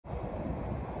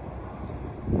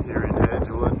here in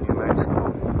Edgewood, New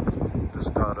Mexico.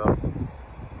 Just got up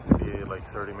maybe like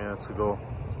 30 minutes ago.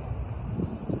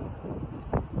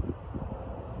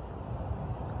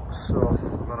 So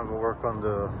I'm gonna go work on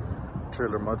the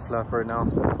trailer mud flap right now.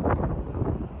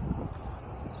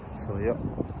 So yep.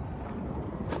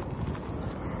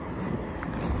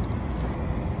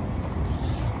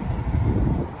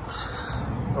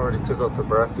 Already took out the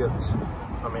brackets.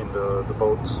 I mean the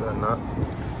bolts and nut.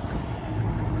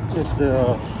 With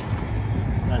the,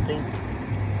 I think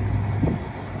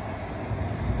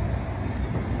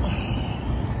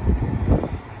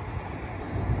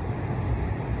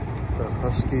that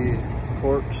Husky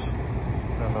torch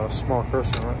and a small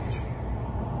crescent wrench.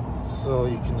 So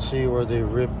you can see where they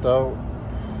ripped out.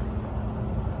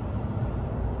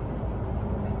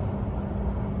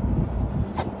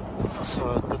 So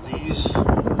I put these,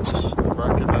 the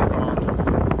bracket back on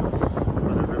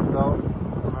where they ripped out,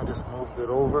 and I just moved it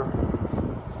over,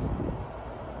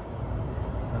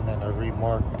 and then I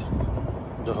remarked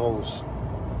the hose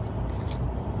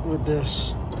with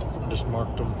this. I just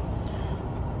marked them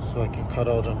so I can cut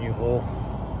out a new hole.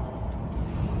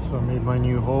 So I made my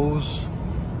new hose.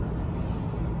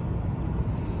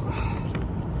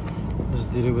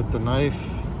 Just did it with the knife,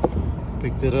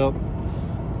 picked it up,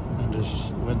 and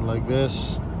just went like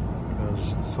this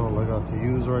because that's all I got to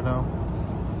use right now.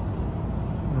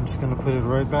 I'm just gonna put it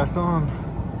right back on.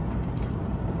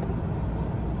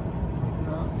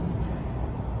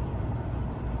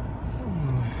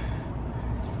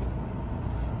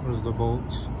 Where's the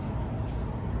bolts?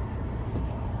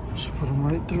 Just put them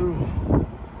right through,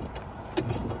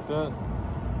 just like that,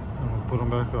 and we'll put them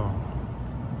back on.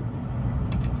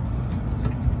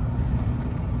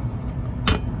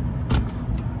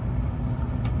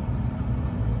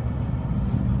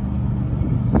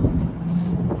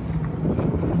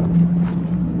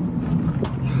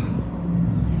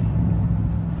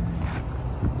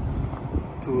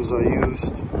 Tools I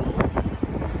used,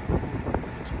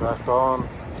 it's back on.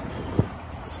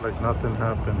 It's like nothing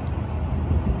happened.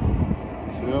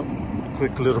 So yep,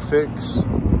 quick little fix.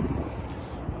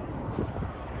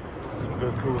 Some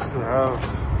good tools to have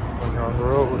when you're on the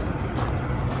road.